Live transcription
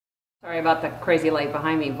Sorry about the crazy light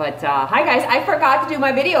behind me, but hi guys, I forgot to do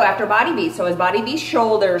my video after Body Beast. So it's Body Beast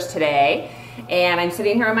shoulders today, and I'm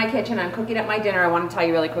sitting here in my kitchen, I'm cooking up my dinner. I want to tell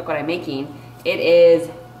you really quick what I'm making. It is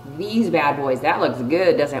these bad boys. That looks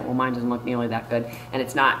good, doesn't it? Well, mine doesn't look nearly that good, and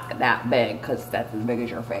it's not that big, because that's as big as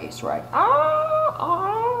your face, right?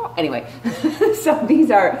 Anyway, so these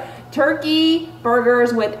are turkey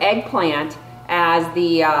burgers with eggplant as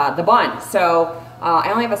the bun. So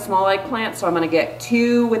I only have a small eggplant, so I'm gonna get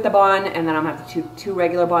 2 with the bun, and then I'm gonna have two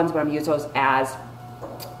regular buns, but I'm gonna use those as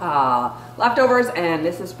leftovers, and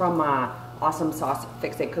this is from my Awesome Sauce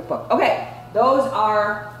Fix-It cookbook. Okay, those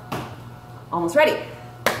are almost ready.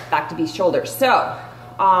 Back to beef shoulders. So,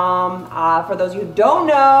 for those of you who don't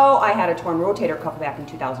know, I had a torn rotator cuff back in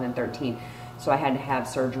 2013, so I had to have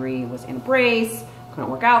surgery, was in a brace,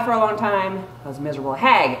 couldn't work out for a long time, I was a miserable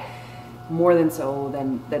hag. More than so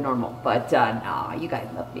than normal, but nah, you guys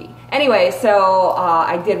love me. Anyway, so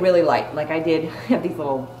I did really light. Like I did have these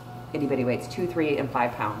little itty bitty weights, 2, 3, 8, and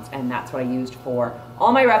 5 pounds, and that's what I used for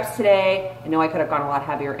all my reps today. I know I could have gone a lot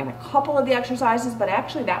heavier in a couple of the exercises, but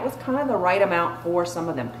actually that was kind of the right amount for some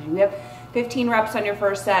of them, because you have 15 reps on your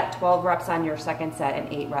first set, 12 reps on your second set, and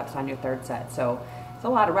 8 reps on your third set. So it's a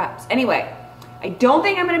lot of reps. Anyway, I don't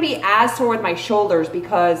think I'm gonna be as sore with my shoulders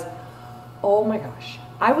because, oh my gosh,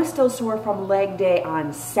 I was still sore from leg day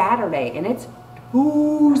on Saturday, and it's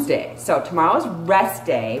Tuesday. So tomorrow's rest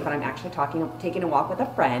day, but I'm actually taking a walk with a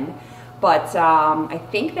friend. But I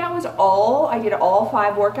think that was all. I did all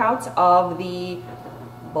 5 workouts of the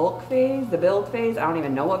bulk phase, the build phase. I don't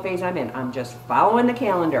even know what phase I'm in. I'm just following the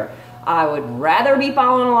calendar. I would rather be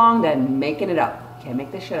following along than making it up. Can't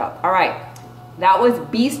make this shit up. All right, that was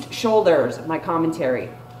Beast Shoulders, my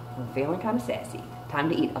commentary. I'm feeling kind of sassy. Time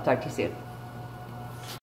to eat. I'll talk to you soon.